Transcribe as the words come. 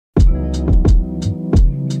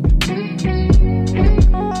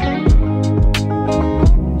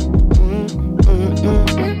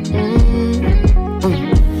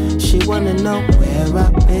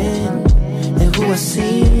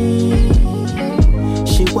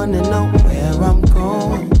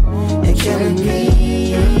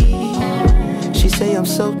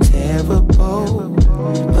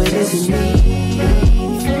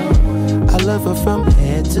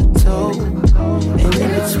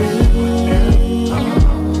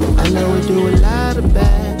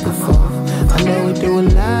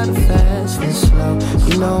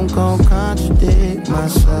I'm gon' contradict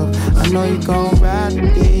myself. I know you gon' ride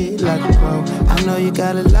it like a pro. I know you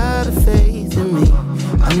got a lot of faith in me.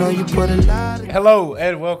 I know you put a lot of... Hello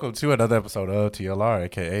and welcome to another episode of TLR,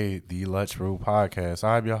 aka the Lunchroom Podcast.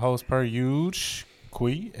 I'm your host, per huge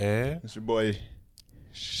Quee, and it's your boy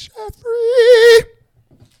Sheffrey.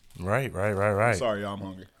 Right. Sorry, y'all, I'm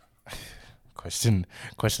hungry. Question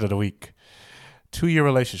of the week: 2-year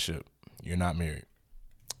relationship, you're not married,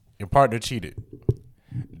 your partner cheated.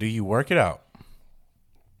 Do you work it out,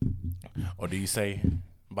 or do you say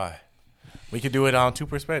bye? We can do it on two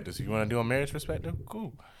perspectives. If you want to do a marriage perspective,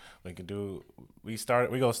 cool. We can do. We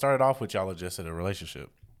gonna start it off with y'all are just in a relationship,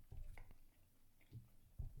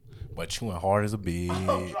 but chewing hard as a bee.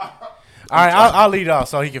 All right, I'll lead off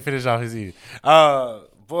so he can finish off his eating.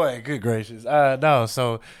 Boy, good gracious. No,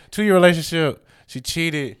 so 2-year relationship. She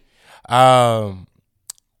cheated. We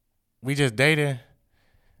just dated.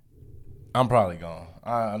 I'm probably gone.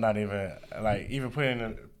 I'm not even putting in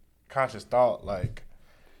a conscious thought, like,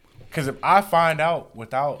 because if I find out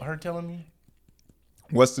without her telling me.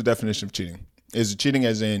 What's the definition of cheating? Is it cheating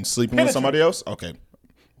as in sleeping with somebody else? Okay.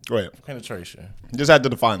 Go ahead. Penetration. Just had to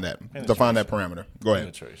define that. Define that parameter. Go ahead.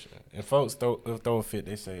 Penetration. And folks throw a fit,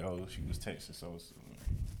 they say, oh, she was texting, so I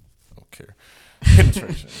don't care.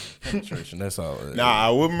 Penetration. That's all. Now, I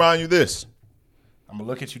will remind you this. I'm going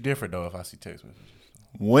to look at you different, though, if I see text messages.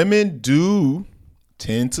 Women do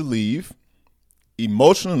tend to leave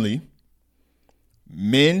emotionally.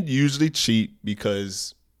 Men usually cheat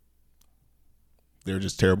because they're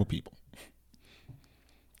just terrible people.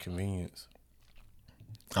 Convenience.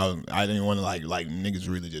 I didn't want to like niggas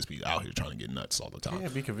really just be out here trying to get nuts all the time. Yeah,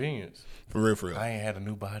 be convenience. For real. I ain't had a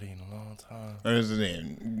new body in a long time. And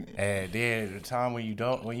then the time when you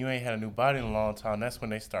ain't had a new body in a long time, that's when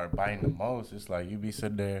they start biting the most. It's like you be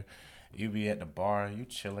sitting there, you be at the bar, you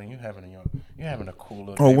chilling, you having a cool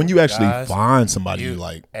little. Or when you actually guys, find somebody you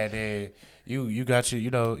like, and then you got you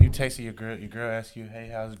texting your girl asks you, hey,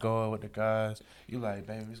 how's it going with the guys? You like,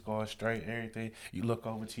 baby, it's going straight, everything. You look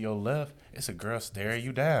over to your left, it's a girl staring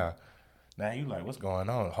you down. Now you like, what's going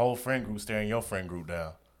on? The whole friend group staring your friend group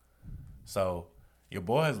down. So your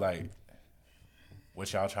boy's like,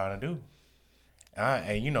 what y'all trying to do?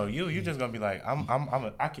 And you just gonna be like,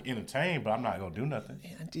 I can entertain, but I'm not gonna do nothing.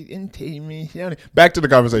 Entertain me. Back to the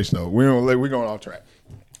conversation though. We're going off track.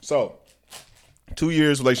 So 2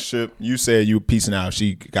 years relationship. You said you were piecing out.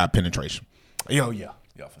 She got penetration. Yeah,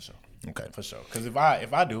 for sure. Okay, for sure. Because if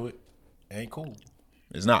I do it, it ain't cool.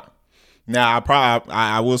 It's not. Now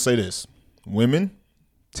I will say this: women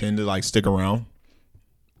tend to like stick around.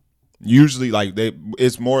 Usually,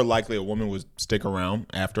 it's more likely a woman would stick around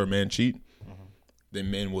after a man cheat than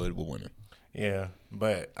men would with women. Yeah,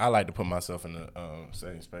 but I like to put myself in the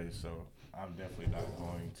same space, so I'm definitely not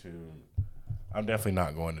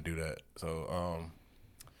going to do that. So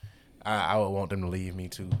I would want them to leave me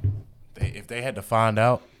too. If they had to find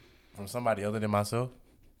out from somebody other than myself,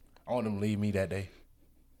 I want them to leave me that day,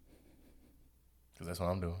 because that's what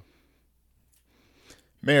I'm doing.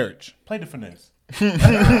 Marriage. Play the finesse.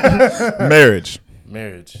 Marriage.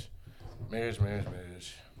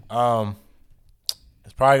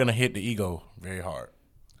 It's probably gonna hit the ego very hard.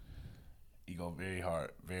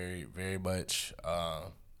 Very, very much.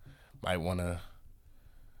 Might want to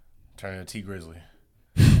turn into T Grizzly.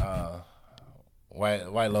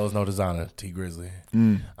 White Lowe's no designer, T Grizzly.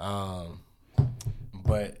 But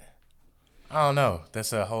I don't know.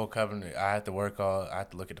 That's a whole covenant. I have to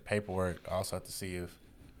look at the paperwork. I also have to see if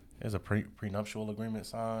there's a prenuptial agreement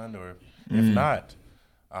signed, or if not.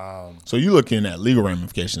 So you looking at legal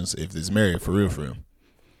ramifications if it's married for real.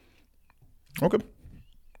 Okay.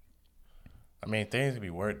 I mean, things can be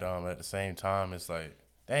worked on, but at the same time, it's like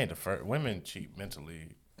they ain't the first. Women cheat mentally.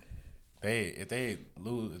 If they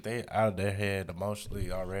out of their head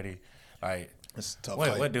emotionally already, like it's tough.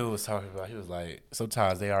 What dude was talking about? He was like,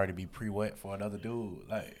 sometimes they already be pre-wet for another dude.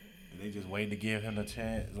 Like they just wait to give him a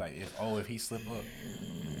chance. Like if he slip up.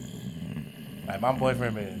 Like my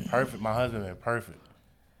boyfriend been perfect, my husband been perfect,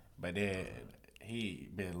 but then he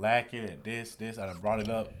been lacking at this. I done brought it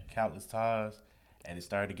up countless times, and it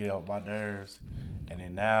started to get on my nerves. And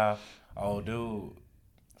then now, old dude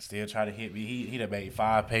still try to hit me. He done made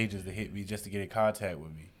 5 pages to hit me just to get in contact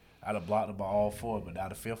with me. I done blocked him by all 4, but now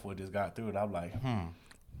the 5th one just got through, and I'm like,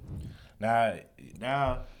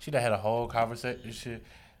 Now she done had a whole conversation. Shit,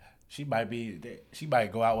 she might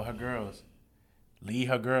go out with her girls, leave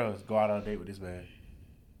her girls, go out on a date with this man.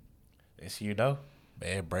 And she, man,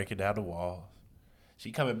 breaking down the walls.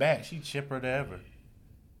 She coming back. She chipper than ever.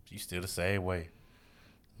 She's still the same way.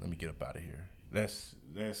 Let me get up out of here. That's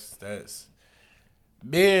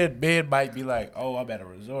men might be like, oh, I'm at a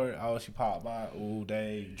resort. Oh, she popped by. Ooh,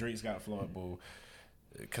 dang, drinks got flowing. Boo.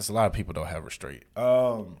 Because a lot of people don't have restraint.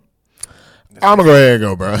 I'm gonna go ahead and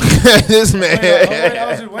go, bro. This man.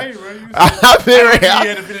 I was just waiting, bro. I've been ready. You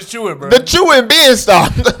had to finish chewing, bro. The chewing being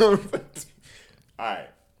stopped. All right.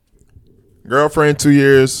 Girlfriend, 2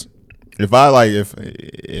 years. If I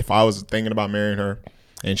was thinking about marrying her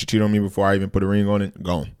and she cheated on me before I even put a ring on it,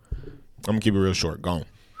 gone. I'm gonna keep it real short. Gone.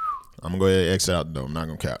 I'm gonna go ahead and exit out the door. I'm not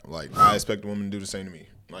gonna cap. Like, I expect a woman to do the same to me.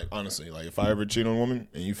 Like, honestly, like if I ever cheat on a woman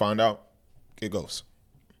and you find out, it goes.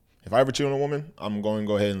 If I ever cheat on a woman, I'm going to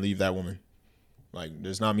go ahead and leave that woman. Like,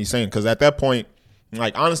 there's not me saying, because at that point,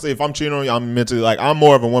 like, honestly, if I'm cheating on you, I'm mentally, like, I'm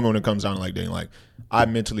more of a woman when it comes down to, like, dating. Like, I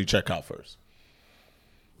mentally check out first.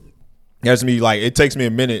 That's me, like, it takes me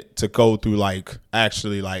a minute to go through, like,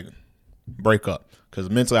 actually, like, break up.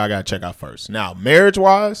 Because mentally, I got to check out first. Now,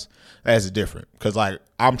 marriage-wise, that's different. Because, like,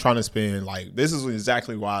 I'm trying to spend, like, this is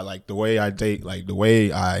exactly why, like, the way I date, like, the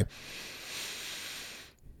way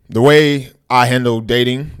I handle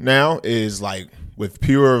dating now is like with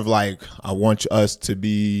pure of like, I want us to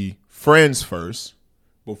be friends first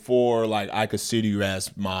before like I consider you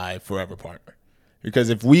as my forever partner. Because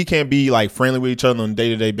if we can't be like friendly with each other on a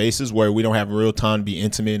day-to-day basis where we don't have real time to be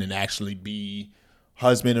intimate and actually be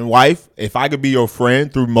husband and wife, if I could be your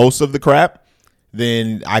friend through most of the crap,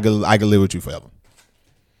 then I could live with you forever.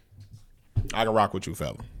 I can rock with you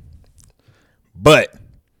forever. But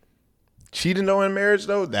cheating though in marriage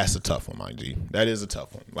though, that's a tough one, my G. That is a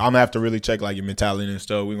tough one. I'm gonna have to really check like your mentality and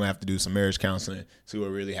stuff. We're gonna have to do some marriage counseling, see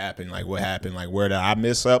what really happened, like what happened, like where did I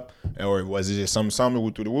mess up, or was it just something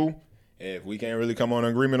woo through the woo? If we can't really come on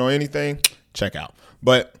an agreement on anything, check out.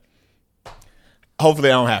 But hopefully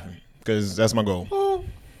that don't happen, because that's my goal.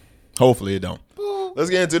 Hopefully it don't. Let's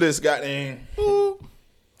get into this goddamn.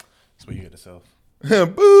 That's what you get yourself.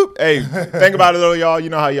 Boop. Hey, think about it though, y'all. You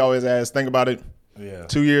know how you always ask. Think about it. Yeah.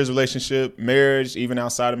 2 years relationship, marriage, even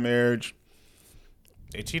outside of marriage.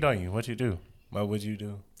 They cheat on you. What you do? What would you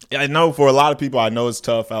do? I know for a lot of people, I know it's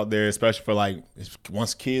tough out there, especially for like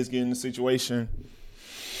once kids get in the situation.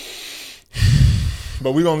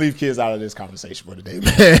 But we're going to leave kids out of this conversation for today,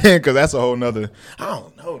 man, because that's a whole nother. I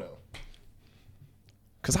don't know, though.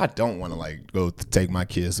 Because I don't want to like go take my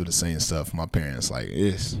kids through the same stuff my parents. Like,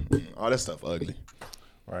 it's all that stuff ugly.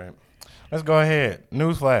 Right. Let's go ahead.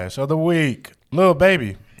 Newsflash of the week. Lil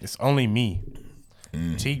Baby, it's only me.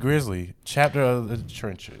 T Grizzly, chapter of the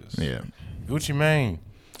trenches. Yeah. Gucci Mane.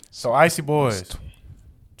 So Icy Boys,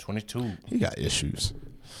 22. He got issues.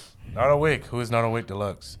 Nardo Wick, who is Nardo Wick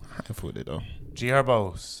Deluxe. I put it though. G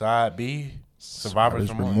Herbo, Side B, Survivor's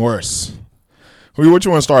Remorse. Remorse. What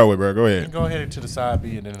you want to start with, bro? Go You ahead. can go ahead into the Side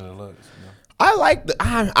B and then the Deluxe. You know? I like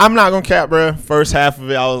I'm not gonna cap, bro. First half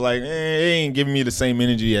of it, I was like, it ain't giving me the same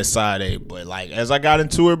energy as side A. But like as I got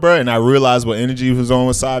into it, bro, and I realized what energy was on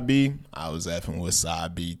with side B, I was effing with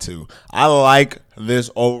side B too. I like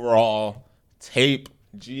this overall tape.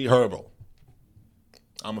 G Herbo.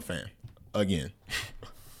 I'm a fan. Again.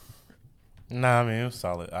 Nah, I mean it was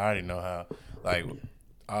solid. I already know how. Like,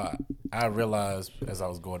 I realized as I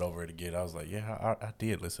was going over it again, I was like, yeah, I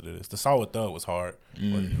did listen to this. The song with Thug was hard,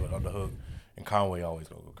 but on the hook. And Conway always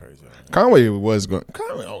gonna go crazy. Conway always go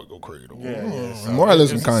crazy. Yeah. So more I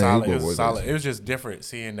listen to Kanye. It was solid. It was just different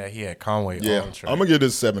seeing that he had Conway on track. I'm gonna give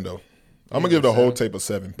this 7 though. I'm gonna give the whole tape a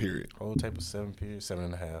 7. Period. Whole tape of 7 period,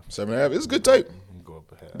 7.5. 7.5. It's a good tape. Go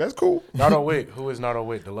up a half. That's cool. Nardo Wick. Who is Nardo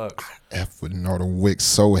Wick Deluxe? F with Nardo Wick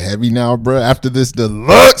so heavy now, bro. After this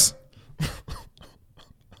Deluxe. I'm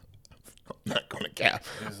not gonna cap.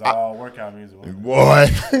 It's all workout music. Boy,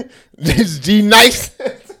 this G Nice.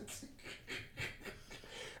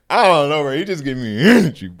 I don't know, bro. He just gave me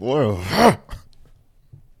energy, boy.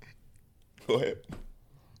 Go ahead.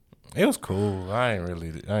 It was cool. I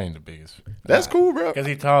ain't the biggest. That's cool, bro. Cause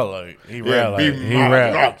he talk like he rap like he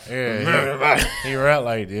rap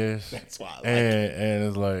like this. That's why I like and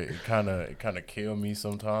it's like it kind of kill me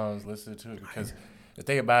sometimes listening to it because the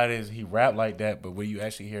thing about it is he rap like that, but when you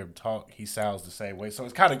actually hear him talk, he sounds the same way. So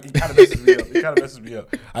it kind of messes me up. It kind of messes me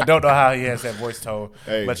up. I don't know how he has that voice tone,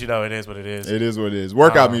 but you know it is what it is. It is what it is.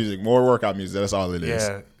 Workout music, more workout music. That's all it is.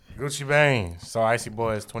 Yeah. Gucci Mane. So Icy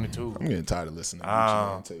Boys 22. I'm getting tired of listening to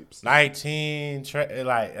Gucci Mane tapes. 19,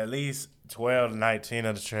 like at least 12 to 19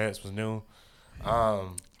 of the tracks was new.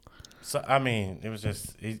 So I mean, it was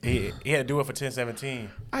just he had to do it for 1017.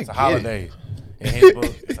 It's a holiday. In his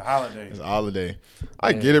book, it's a holiday. It's a holiday.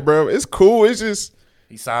 I get it, bro. It's cool. It's just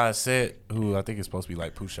he signed Set, who I think is supposed to be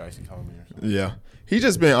like Pooh Shiesty homie or something. Yeah. He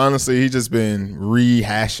just been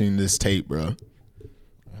rehashing this tape, bro.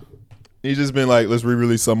 He just been like, let's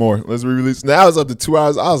re-release some more. Let's re-release. Now it's up to 2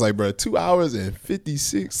 hours. I was like, bro, 2 hours and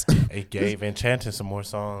 56. It gave Enchanted some more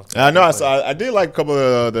songs. I know. I did like a couple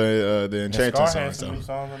of the Enchanted Scar songs. had some Though. new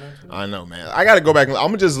songs on there too. I know, man. I got to go back. I'm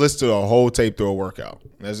going to just listen to a whole tape through a workout.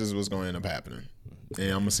 That's just what's going to end up happening. And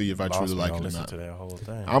I'm going to see if I truly like it or listen not. to that whole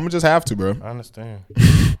thing. I'm going to just have to, bro. I understand.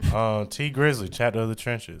 T Grizzly, Chapter of the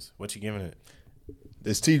Trenches. What you giving it?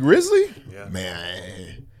 This T Grizzly? Yeah.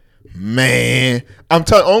 Man. I'm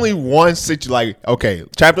telling only one situation. Like, okay,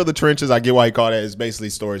 Chapter of the Trenches, I get why you call that. It's basically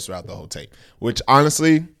stories throughout the whole tape. Which,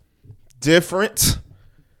 honestly, different.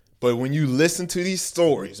 But when you listen to these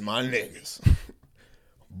stories, my niggas,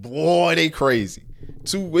 boy, they crazy.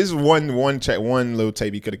 This is one little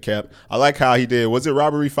tape he could have kept. I like how he did. Was it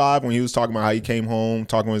Robbery 5 when he was talking about how he came home,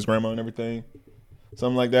 talking with his grandma and everything?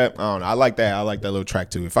 Something like that. I don't know. I like that. I like that little track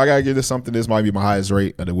too. If I gotta give this something, this might be my highest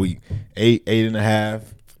rate of the week. 8.5.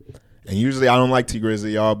 And usually I don't like T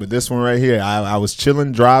Grizzly, y'all, but this one right here, I was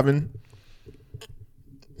chilling, driving.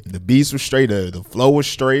 The beats were straight. The flow was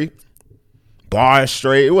straight. Bars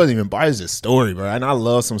straight. It wasn't even bars, just story, bro. And I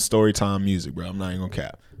love some story time music, bro. I'm not even gonna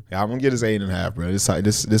cap. Yeah, I'm gonna get this 8.5, bro.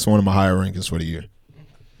 This one of my higher rankings for the year.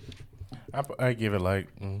 I give it like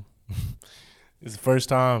it's the first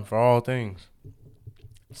time for all things.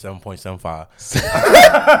 7.75.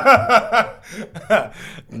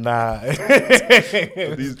 Nah.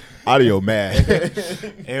 These audio mad.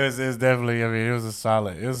 It was definitely. I mean, it was a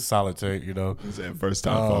solid take. You know, He said first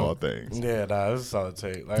time for all things. Yeah, nah, it was a solid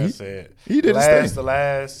take. Like I said, he did his thing. The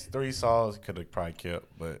last 3 songs could have probably kept,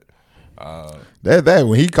 but That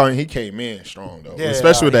when he came in strong though, Yeah,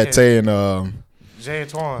 especially with that Tay and Jay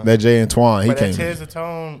Antoine. that Jay Antoine, he But came. that Tears the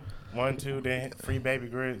Tone 1, 2, then Free Baby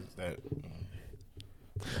Grizz. That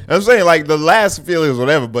I'm saying like the last feelings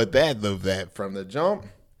whatever, but that from the jump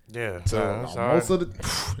yeah, to it's most hard.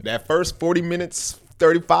 of that first 40 minutes,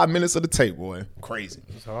 35 minutes of the tape, boy, crazy.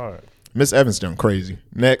 It's hard. Miss Evans done crazy.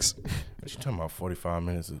 Next, What you talking about? 45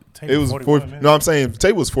 minutes. it was 40. No, I'm saying the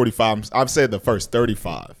tape was 45. I've said the first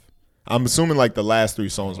 35. I'm assuming like the last 3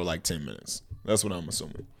 songs were like 10 minutes. That's what I'm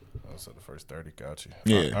assuming. Oh, so the first 30 got you.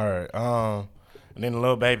 Yeah. All right. And then the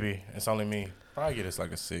Lil Baby. It's only me. Probably get us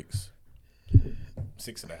like a 6.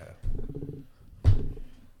 6.5.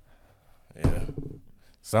 Yeah.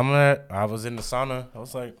 Some of that, I was in the sauna. I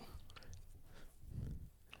was like,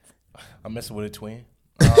 I'm messing with a twin.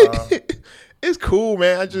 It's cool,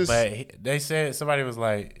 man. They said somebody was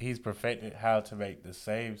like, he's perfected how to make the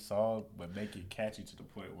same song but make it catchy to the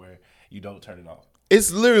point where you don't turn it off.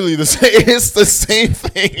 It's literally the same. It's the same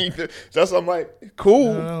thing. That's I'm like,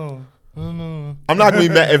 cool. I don't know. I'm not gonna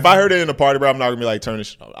be mad if I heard it in the party, bro. I'm not gonna be like turn this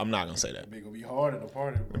shit off. I'm not gonna say that. It's gonna be hard at the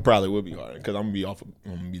party, bro. It probably will be hard because I'm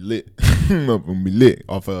gonna be lit. I'm gonna be lit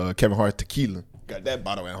off of Kevin Hart tequila. Got that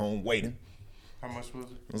bottle at home waiting. How much was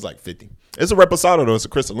it? It was like 50. It's a reposado though. It's a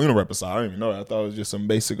Cristalino reposado. I didn't even know that. I thought it was just some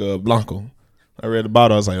basic Blanco. I read the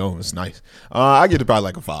bottle. I was like, oh, it's nice. I get it probably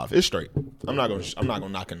like a 5. It's straight. I'm not gonna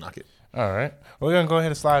knock it. All right. We're going to go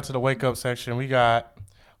ahead and slide to the wake up section. We got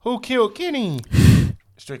Who Killed Kenny?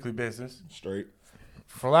 Strictly Business. Straight.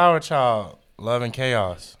 Flower Child, Love and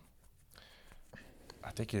Chaos. I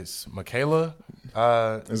think it's Michaela.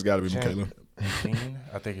 It's got to be Michaela. Jean.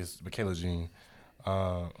 I think it's Michaela Jean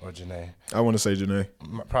or Janae. I want to say Janae.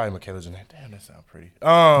 Probably Michaela Janae. Damn, that sounds pretty.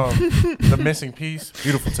 The Missing Piece.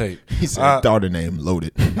 Beautiful tape. He said daughter name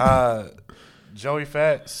loaded. Joey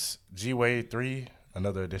Fats, G-Wade 3,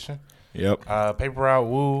 another edition. Yep. Paper Route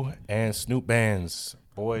Woo and Snoop Band's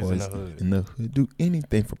Boys in the Hood. In the hood, do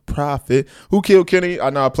anything for profit. Who Killed Kenny? I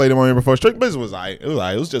know I played him on here before. Straight Business was alright. It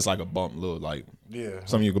was just like a bump, little like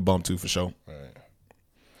something you could bump to for sure. Right.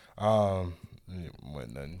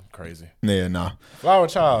 Wasn't nothing crazy. Yeah, nah. Flower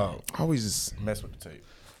Child. I always just Mess with the tape.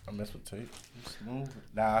 I mess with the tape. Smooth.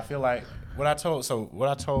 Nah, I feel like what I told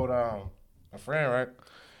a friend, right?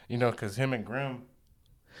 You know, cause him and Grim.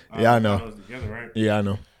 Yeah, I know. was together, right? Yeah, I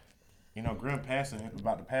know. You know, Grim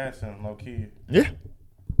about to pass him low key. Yeah.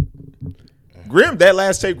 Grim, that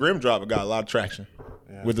last tape Grim dropped got a lot of traction.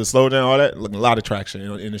 Yeah. With the slowdown, all that, a lot of traction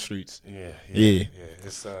in the streets. Yeah.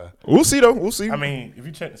 It's We'll see though. We'll see. I mean, if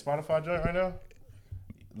you check the Spotify joint right now,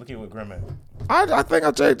 look at what Grim had. I think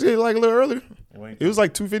I checked it like a little earlier. Wait, it was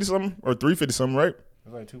like 250 something or 350 something, right? It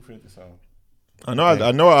was like 250 something. I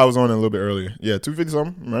know I was on it a little bit earlier. Yeah, 250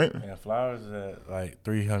 something, right? Yeah, Flowers is at like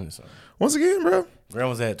 300 something. Once again, bro. Grim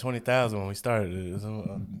was at 20,000 when we started it.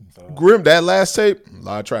 So, Grim, that last tape, a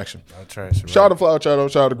lot of traction. Right. Shout out to Flower Child,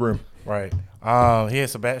 shout out to Grim. Right. He had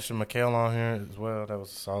Sebastian McHale on here as well. That was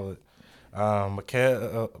solid.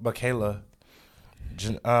 Michaela,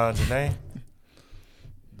 Janae,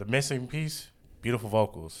 The Missing Piece, beautiful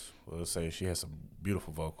vocals. We'll say she has some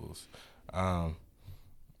beautiful vocals.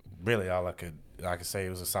 Really, all I could say, it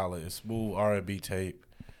was a solid, smooth R&B tape.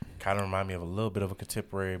 Kind of remind me of a little bit of a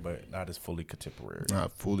contemporary, but not as fully contemporary.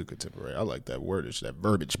 Not fully contemporary. I like that wordage, that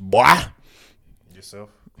verbiage, boy. Yourself?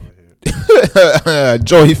 Go ahead.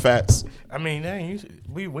 Joey Fats. I mean, dang,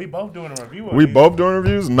 we both doing a review. We both doing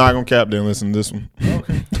reviews. Not gonna cap. Didn't listen to this one.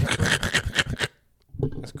 Okay.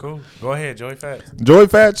 That's cool. Go ahead, Joey Fats. Joey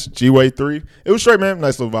Fats, G-Way 3. It was straight, man.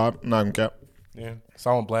 Nice little vibe. Not gonna cap. Yeah.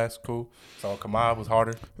 Song Blast, cool. Song Kamai was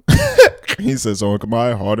harder. He said so.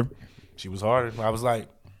 Kamai harder. She was harder. I was like,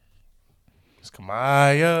 it's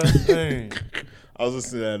Kamaya. Hey. I was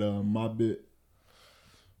listening to that My Bit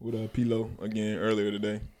with P-Lo again earlier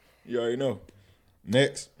today. You already know.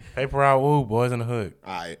 Next. Paper Route Woo, Boys in the Hood.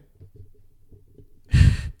 All right.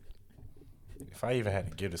 If I even had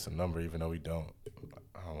to give this a number, even though we don't,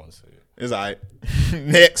 I don't want to say it. It's all right.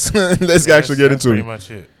 Next. Let's actually get into it. That's pretty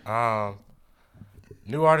much it.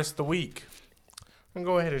 New Artist of the Week. I'm going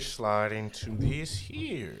to go ahead and slide into this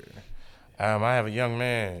here. I have a young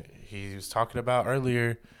man. He was talking about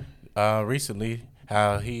earlier, recently,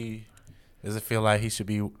 how he doesn't feel like he should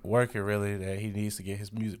be working, really, that he needs to get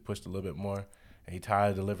his music pushed a little bit more, and he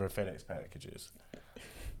tired of delivering FedEx packages.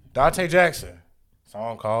 Dante Jackson,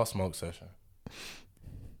 song called Smoke Session.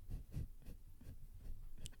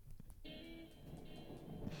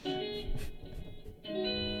 Who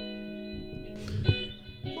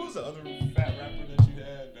was the other fat rapper that you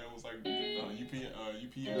had that was like UPS?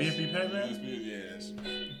 BNP Paribas? Yes.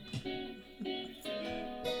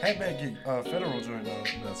 Pac-Man get federal joint though.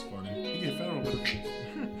 That's funny. He get federal benefits.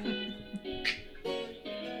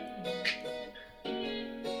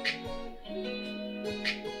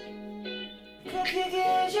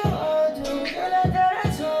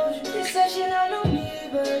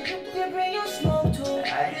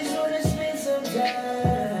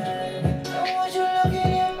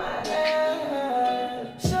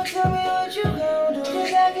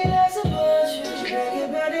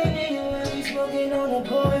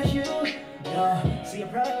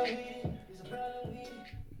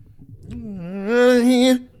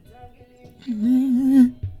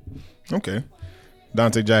 Okay.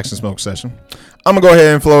 Dante Jackson Smoke Session. I'm gonna go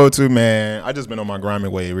ahead and flow to, man. I just been on my grimy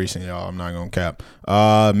way recently, y'all. I'm not gonna cap.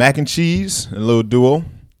 Mac and Cheese, a little duo.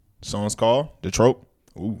 Song's called Detroit.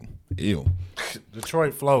 Ooh, ew.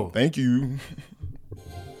 Detroit Flow. Thank you.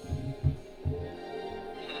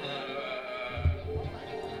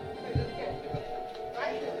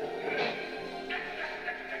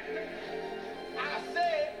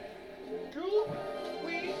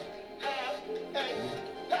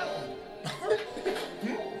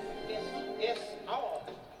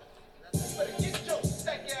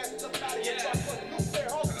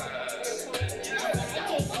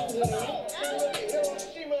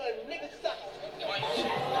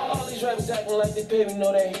 Acting like they pay me,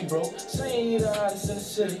 know that he broke. Saying he the hottest in the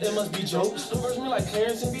city, it must be jokes. The verse me like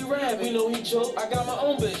Clarence and B-Rap, we know he choke. I got my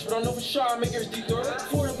own bitch, but I know for sure I make her deep throat.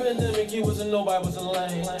 Before the pandemic, he wasn't nobody, was a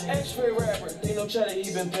lame. X-ray rapper, ain't no cheddar,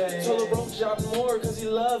 he been paid. Told her broke job more, cause he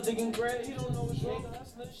love digging grave. He don't know what's wrong,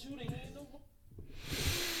 shooting, he ain't no.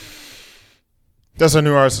 That's our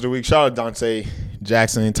new artist of the week. Shout out Dante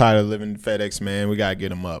Jackson. Ain't tired of living FedEx, man. We gotta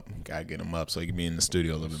get him up. So he can be in the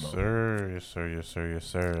studio a little bit more. Yes, sir.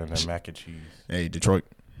 And then Mac and Cheese. Hey, Detroit.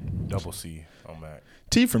 Double C on Mac.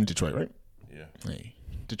 T from Detroit, right? Yeah. Hey,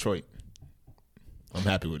 Detroit. I'm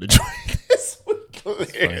happy with Detroit this week.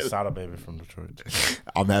 Sada Baby from Detroit.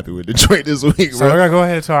 I'm happy with Detroit this week, So bro. we're gonna go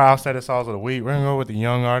ahead to our outstanding songs of the week. We're gonna go with the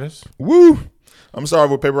young artists. Woo! I'm sorry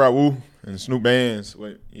with Paper Route Woo and Snoop Bands.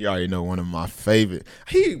 Wait, you already know one of my favorite.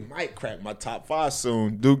 He might crack my top 5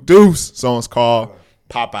 soon. Duke Deuce. Song's called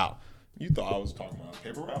Pop Out. You thought I was talking about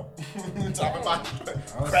Paper Route? Talking about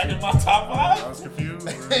cracking my top 5? I was confused.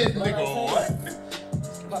 Nigga, what?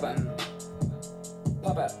 Pop out.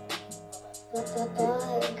 Pop out. What the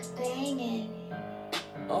fuck? Banging.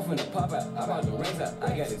 I'm finna pop out, I bought the rings out,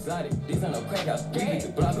 I got exotic, these ain't no crack house, we get the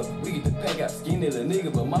block up, we get the pack out, skinny little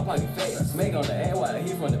nigga, but my pocket fat, smack on the ass while I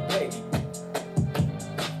hit from the back.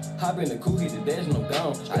 Hop in the coupe, hit the dash, no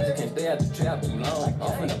gone, I just can't stay out the trap too long,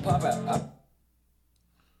 I'm finna pop out,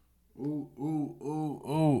 Ooh.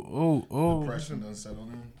 Depression done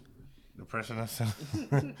settled in. Depression, that's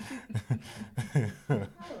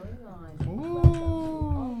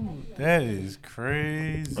Ooh, that is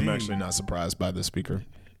crazy. I'm actually not surprised by the speaker.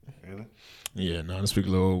 Really? Yeah, no, the speaker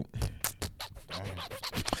a little.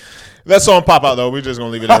 That song Pop Out though. We're just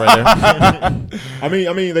gonna leave it right there. I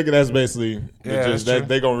mean, that's basically that's true.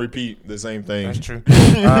 they gonna repeat the same thing. That's true.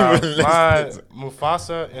 My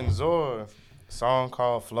Mufasa and Zor song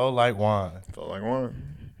called "Flow Like Wine." Felt like one.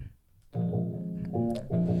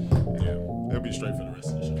 gonna be straight for the rest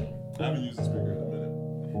of the show. I haven't used this speaker in a minute.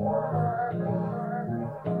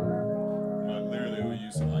 But literally, we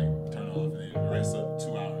used to like turn it off and then the rest of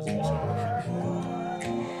 2 hours of the show.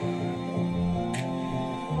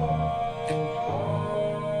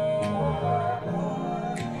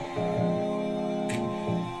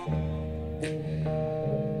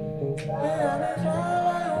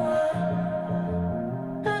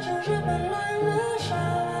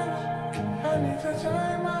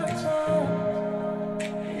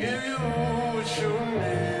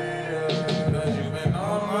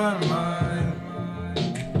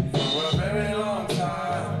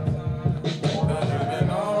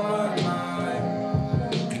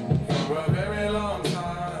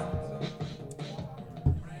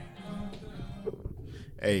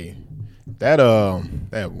 Hey, that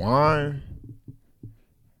wine,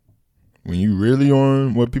 when you really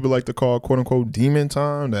on what people like to call quote unquote demon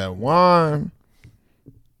time, that wine.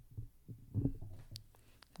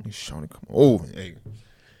 He's trying to come over.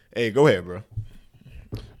 Hey, go ahead, bro.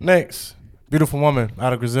 Next, beautiful woman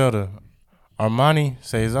out of Griselda, Armani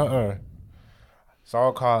Cesar.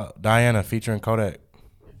 Song called Diana featuring Kodak.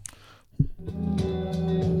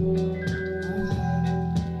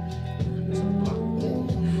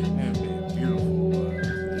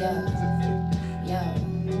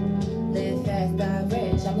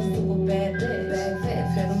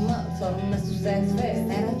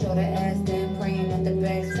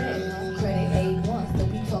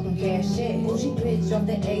 Off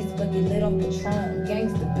the ace, but get lit on Patron.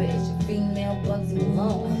 Gangsta bitch, female Bugsy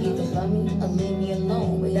Malone. Either love me or leave me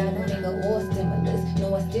alone. Without a nigga or stimulus.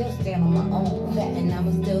 No, I still stand on my own. Fat and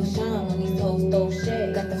I'ma still shine when these hoes throw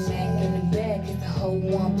shit. Got the Mac in the bag, it's a whole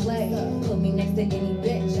one play. Put me next to any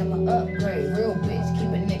bitch, I'ma upgrade. Real bitch,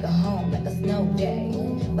 keep a nigga home like a snow day.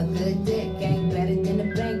 But good dick ain't better than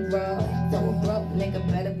a bankroll. So a broke nigga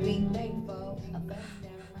better be thankful.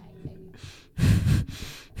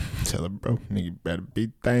 Tell her, bro, nigga better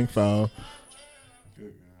be thankful.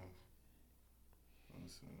 Good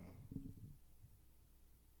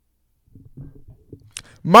girl.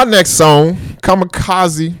 My next song,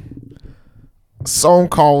 Kamikaze, a song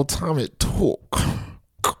called Time It Talk.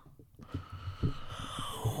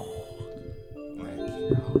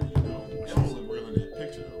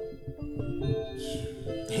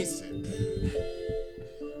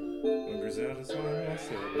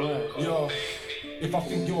 Yo, if I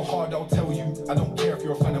think you're hard, I'll tell you. I don't care if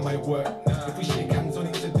you're a fan of my work. If we shake hands on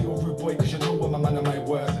it's a deal, rude boy, cause you know I'm a man of my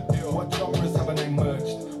word. What genres haven't I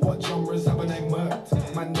merged? What genres haven't I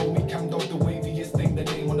murked? Man know me, Cam Dog, the waviest thing, the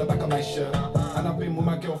name on the back of my shirt. And I've been with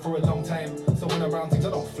my girl for a long time, so when I'm around things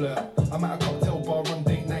I don't flirt. I'm at a cocktail bar on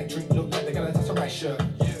date night, drink look like the gala that's on my shirt.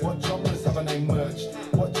 What genres haven't I merged?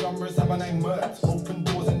 What genres haven't I murked? Open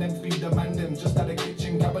doors and then feed the man them, just how the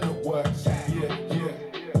kitchen cabinet works. Yeah.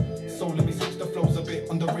 So let me switch the flows a bit,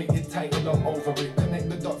 underrated title, I'm over it. Connect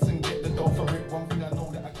the dots and get the dough for it. One thing I know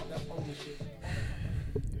that I got that ownership.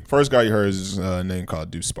 First guy you heard is a name called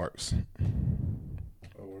Deuce Sparks.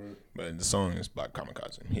 But the song is by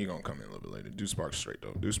Kamikaze. He gonna come in a little bit later. Deuce Sparks straight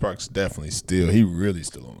though. Deuce Sparks definitely he really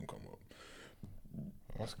still on the come up.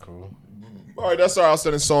 That's cool. All right, that's our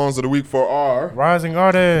outstanding songs of the week for our Rising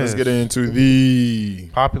artists. Let's get into the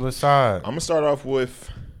Popular side. I'm gonna start off with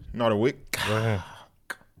Nardawick. Go ahead.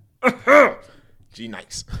 G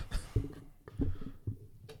Nice.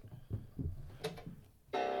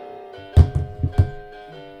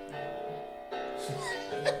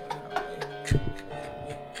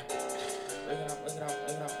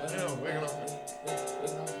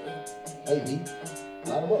 Hey,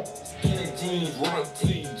 line them up. Skinny jeans, rock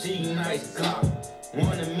tee, G nice cop.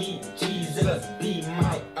 Wanna meet Jesus, be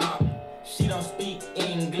my op. She don't speak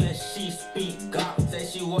English, she speak God. Say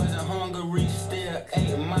she wasn't hungry, still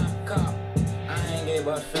ate my cop. I ain't gay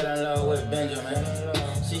but fell in love with Benjamin.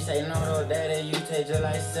 She say no though, daddy, you taste just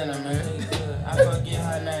like cinnamon. I forget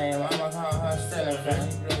her name, I'ma call her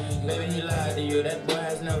Cinnamon. Baby, he lied to you, that boy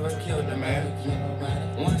has never killed a man.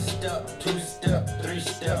 1 step, 2 step, 3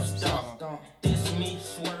 steps, stomp. This me,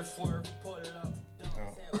 swerve, pull up.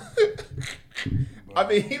 I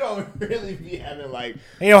mean, he don't really be having like.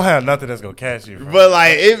 He don't have nothing that's gonna catch you, bro. But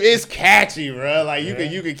like, it's catchy, bro. Like you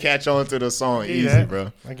can catch on to the song easy,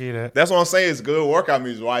 bro. I get that. That's what I'm saying. It's good workout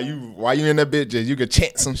music. Why you in that bitch? Just you can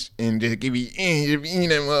chant some and just give you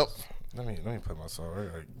them up. Let me play my song. I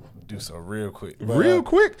gotta do something real quick. Real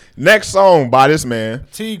quick. Next song by this man.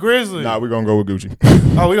 T Grizzly. Nah, we're gonna go with Gucci.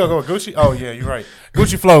 Oh, we gonna go with Gucci? Oh yeah, you're right.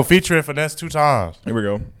 Gucci Flow featuring Finesse 2 times. Here we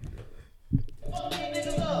go.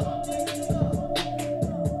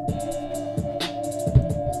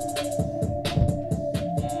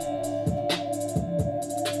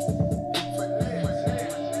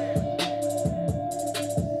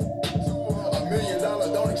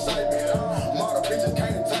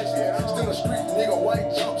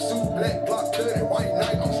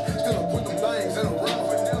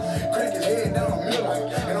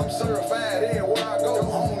 certified everywhere I go. I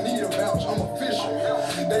don't need a vouch, I'm official.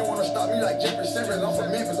 They wanna stop me like Jeffrey Simmons. I'm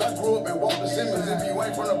from Memphis. I grew up in Walter Simmons. If you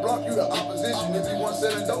ain't from the block, you the opposition. If you want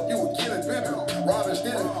selling dope, you were killing pimping, robbing,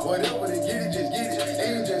 stealing, whatever they get it, just get it.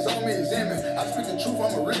 Ain't just on me, it's in me. I speak the truth,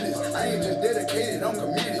 I'm a realist. I ain't just dedicated, I'm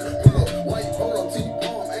committed. Pull up, white polo,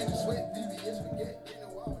 T-bomb, ain't just sweat, VVS, forget.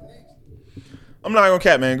 I'm not gonna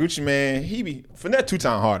cap, man. Gucci Man, he be Finette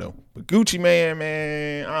 2-time hard though. But Gucci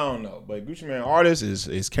Man, I don't know. But Gucci Man artist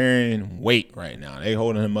is carrying weight right now. They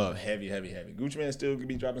holding him up heavy. Gucci Man still could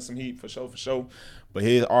be dropping some heat for sure. But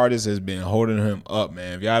his artist has been holding him up,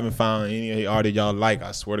 man. If y'all haven't found any of his artists y'all like,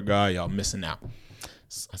 I swear to God, y'all missing out.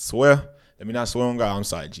 I swear. Let me not swear on God. I'm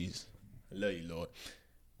sorry, Jesus. I love you, Lord.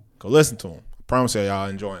 Go listen to him. I promise y'all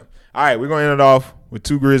enjoy him. All right, we're gonna end it off with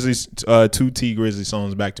two T Grizzly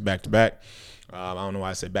songs back to back. I don't know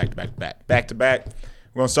why I said back to back.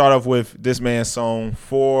 We're gonna start off with this man's song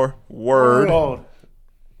Forward.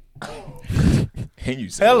 And you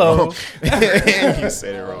said Hello. it wrong. And you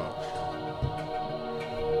said it wrong.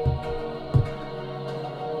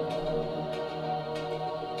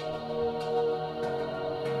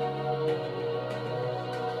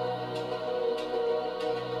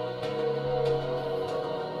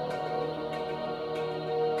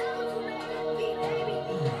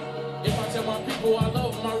 If I tell my people I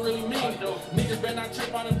love them, I really mean it. Niggas better not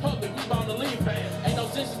trip out in public, we bound to leave. Ain't no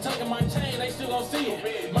sense in tucking my chain, they still gon' see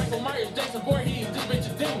it. Michael Myers, Jason Voorhees, this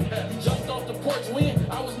bitch a demon. You jumped off the porch when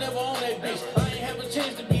I was never on that bitch. I ain't have a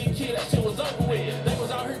chance to be a kid, that shit was over with. They was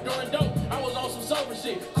out here doing dope, I was on some sober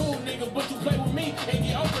shit. Cool nigga, but you play with me and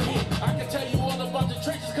get over here. I can tell you all about the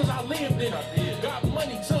trenches cause I lived in it. Got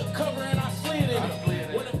money, took cover, and I slid in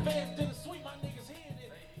it. When the fans didn't sweep, my niggas hid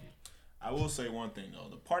in it. I will say one thing though.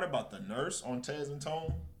 The part about the nurse on Tez and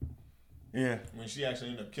Tone, Yeah. when she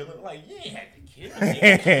actually ended up killing, like, you ain't had to kill me.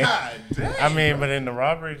 God damn. I mean, but in the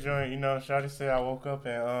robbery joint, you know, Shawty said I woke up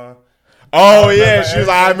and Oh yeah, she was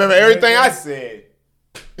like, I remember everything I said.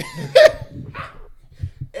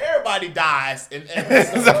 Everybody dies in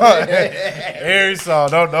Harry saw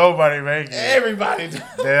don't nobody make it. Everybody dies.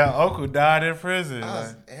 Their uncle died in prison.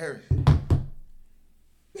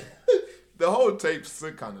 The whole tape's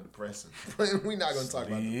kind of depressing. We're not gonna talk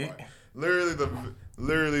about the part.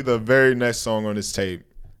 Literally the very next song on this tape,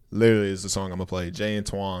 literally is the song I'm gonna play. Jay and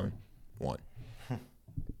Twan 1.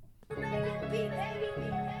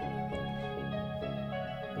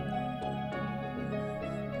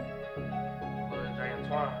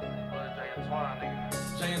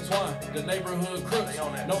 Jay and Twan, the neighborhood crooks.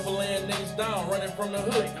 No for laying niggas down, running from the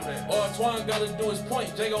hood. All Twan gotta do is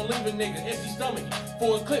point. Jay gon' leave a nigga, empty stomach.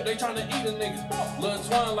 For a clip, they tryna eat a nigga. Lil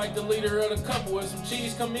Twan like the leader of the couple. If some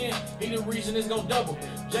cheese come in, he the reason it's gon' double.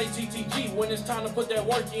 JTTG, when it's time to put that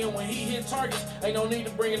work in. When he hit targets, ain't no need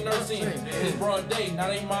to bring a nurse in. It's broad day, now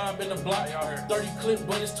they mob in the block. 30 clip,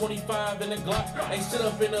 but it's 25 in the Glock. Ain't sit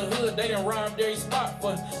up in the hood, they done robbed every spot.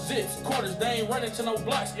 For zips, quarters, they ain't running to no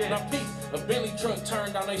blocks. Now peep, a Bentley truck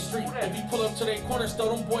turned down they street. If you pull up to their corner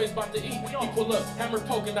store, them boys about to eat. He pull up, hammer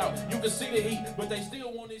poking out. You can see the heat, but they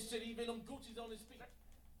still want this shit. Even them Gucci's on his feet.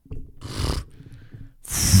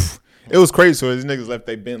 It was crazy. So these niggas left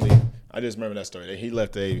their Bentley. I just remember that story. He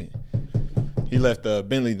left the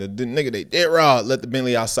Bentley. The nigga they did rob left the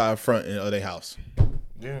Bentley outside front of their house.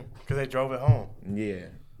 Yeah, because they drove it home. Yeah,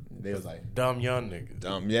 they was like Dumb young niggas.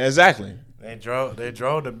 dumb. Yeah, exactly. They drove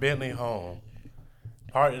the Bentley home,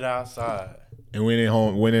 parked it outside. And went in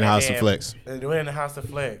House of Flex. They went in the House of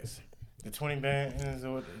Flex. The 20 bands,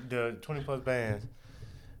 the 20 plus bands,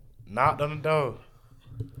 knocked on the door.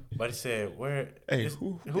 But he said, "Where? Hey,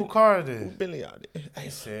 who car is this?" Bentley out there.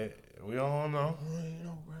 He said, "We don't know."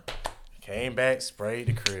 Came back, sprayed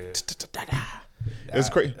the crib. It's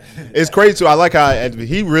crazy. It's crazy too. I like how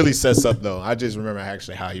he really sets up though. I just remember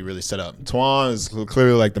actually how he really set up. Twan is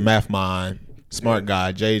clearly like the math mind, smart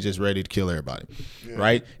guy. Jay just ready to kill everybody,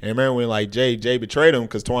 right? And remember when like Jay betrayed him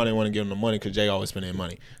because Twan didn't want to give him the money because Jay always spending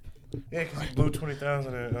money. Yeah, because he blew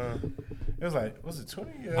 20,000 and it was like, was it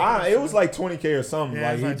 20? It was like 20K or something.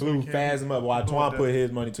 Yeah, like he like blew 20K. Phasm up while Twan put his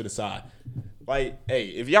money to the side. Like, hey,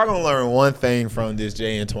 if y'all gonna learn one thing from this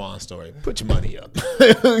Jay and Twan story, put your money up.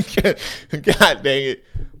 God dang it.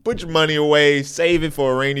 Put your money away, save it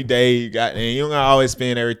for a rainy day. You don't gotta always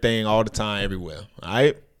spend everything all the time everywhere. All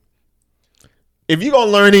right? If you gonna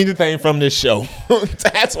learn anything from this show,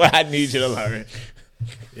 that's what I need you to learn.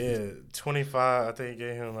 Yeah, 25. I think he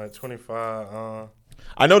gave him like 25.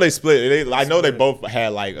 I know they split. I know they both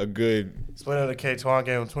had like a good. Split of the K. Twan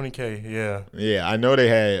gave him 20K. Yeah. Yeah, I know they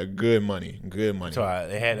had a good money. Good money. So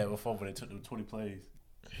they had that before, but they took the 20 plays.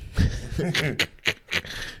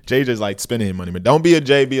 Jay just like spending his money, but don't be a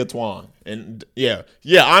Jay, be a Twan. And yeah,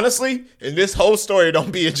 honestly, in this whole story,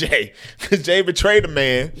 don't be a Jay, because Jay betrayed the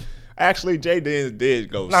man. Actually, Jay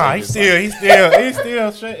did go. Nah, he's still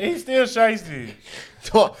shiesty.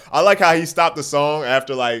 I like how he stopped the song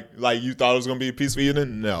after like you thought it was gonna be a peaceful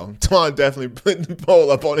evening. No, Twan definitely put the pole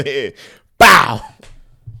up on the head. Bow.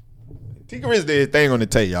 T. Grizz did his thing on the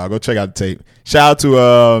tape, y'all. Go check out the tape. Shout out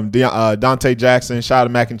to Dante Jackson. Shout out to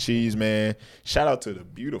Mac and Cheese, man. Shout out to the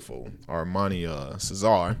beautiful Armani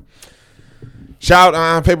Cesar. Shout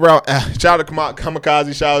out Paper Out. Shout out to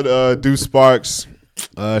Kamikaze. Shout out to Deuce Sparks.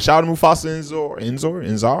 Shout out to Mufasa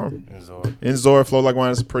Enzor. Flow Like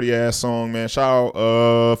Wine is a pretty ass song, man. Shout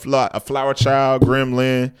out Flower Child,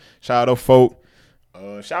 Gremlin. Shout out to Folk.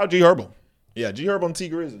 Shout out G Herbo. Yeah, G Herbo and T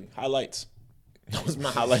Grizzly. Highlights. That was my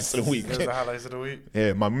highlights of the week. Those the highlights of the week?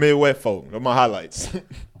 Yeah, my Midwest folk. Those are my highlights.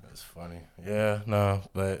 That's funny. Yeah, no,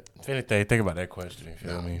 but if anything, think about that question. You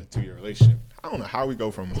feel me? 2-year relationship. I don't know how we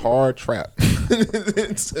go from hard trap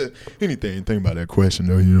to anything. Think about that question,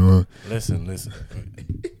 though. You know. Listen.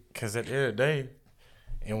 Because at the end of the day,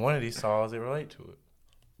 in one of these songs, they relate to it.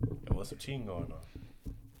 And what's some cheating going on?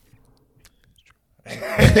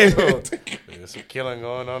 There's some killing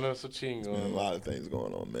going on. There's some cheating going on. A lot of things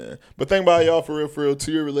going on, man. But think about y'all for real.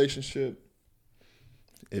 2-year relationship.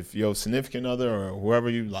 If your significant other or whoever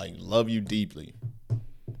you like love you deeply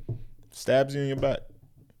stabs you in your back,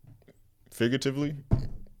 figuratively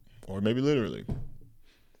or maybe literally,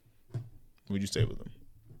 would you stay with them?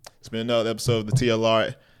 It's been another episode of the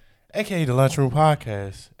TLR, aka the Lunchroom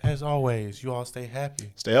Podcast. As always, you all stay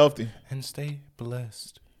happy, stay healthy, and stay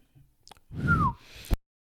blessed.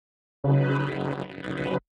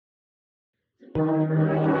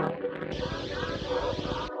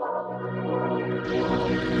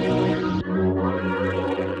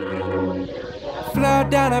 Flow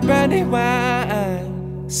down a brandy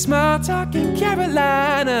wine, small talk in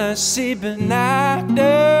Carolina. She been knocked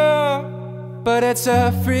up, but it's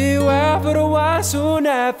a free world for the ones who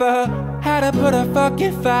never had to put a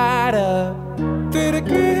fucking fight up. 3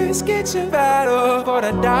 degrees, get your battle for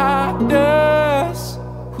the doctors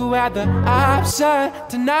who had the option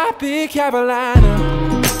to not be Carolina,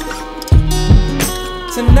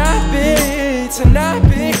 to not be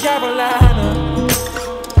Carolina,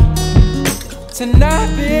 to not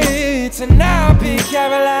be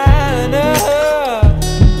Carolina,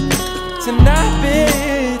 to not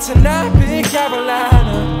be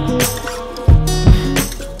Carolina,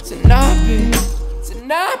 to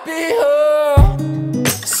not be her.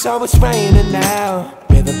 So it's raining now,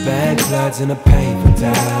 riverbank floods and the paper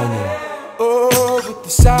down. Oh, with the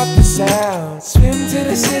softest sound, swim to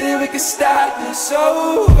the city, we can start this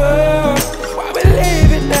over. Why we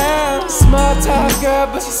leaving now? Small talk girl,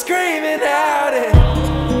 but she's screaming out it.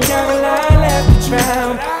 Caroline left to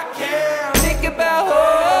drown. I can't think about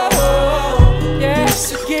her. Yeah,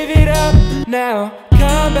 so give it up now.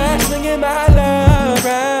 Come back, slinging my love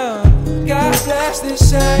round. God bless this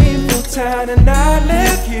shameful town, and I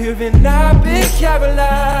live here in our big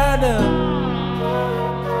Carolina.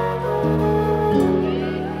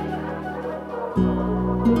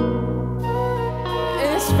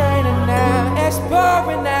 It's raining now, it's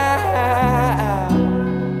pouring out,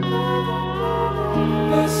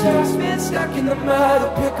 but she's been stuck in the mud.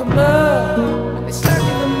 I'll pick 'em up when they're stuck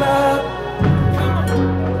in the mud.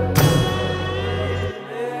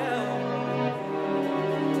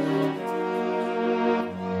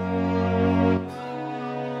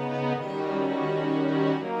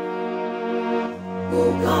 Who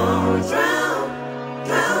gon' drown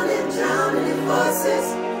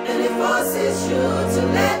and it forces you to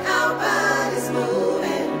let our bodies move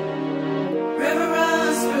and river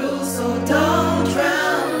runs through, so don't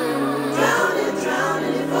drown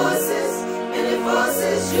and it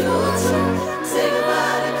forces you to say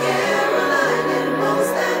goodbye to Caroline and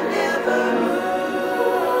most that never move.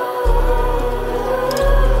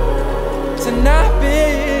 To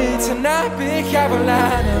not be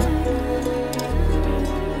Carolina.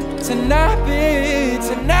 To not be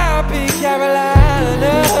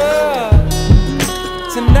Carolina.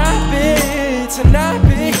 To not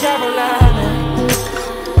be Carolina.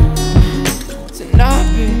 To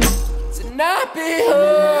not be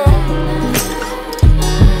her.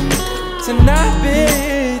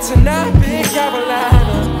 To not be Carolina.